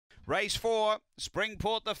Race 4,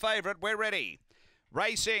 Springport the favourite. We're ready.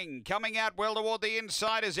 Racing, coming out well toward the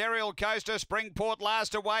inside is Aerial Coaster. Springport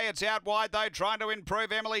last away. It's out wide though, trying to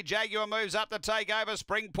improve. Emily Jaguar moves up the takeover.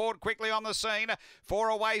 Springport quickly on the scene. 4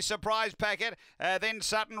 away, Surprise Packet. Then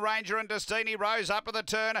Sutton Ranger and Destiny Rose up to the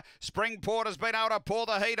turn. Springport has been able to pour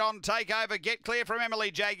the heat on takeover. Get clear from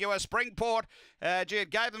Emily Jaguar. Springport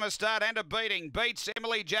gave them a start and a beating. Beats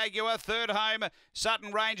Emily Jaguar. Third home,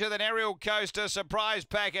 Sutton Ranger, then Aerial Coaster, Surprise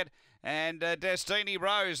Packet, and Destiny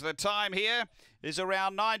Rose. The time here is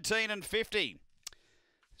around 19:50.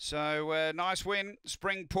 So nice win,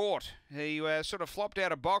 Springport. He sort of flopped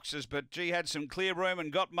out of boxes, but gee, had some clear room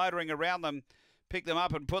and got motoring around them. Picked them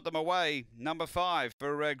up and put them away. Number 5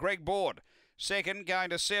 for Greg Board. Second going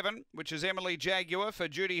to 7, which is Emily Jaguar for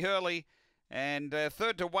Judy Hurley. And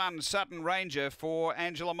third to 1, Sutton Ranger for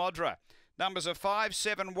Angela Modra. Numbers are 5,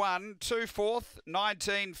 7, 1, 2 fourth,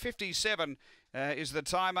 19:57 is the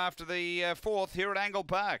time after the fourth here at Angle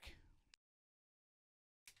Park.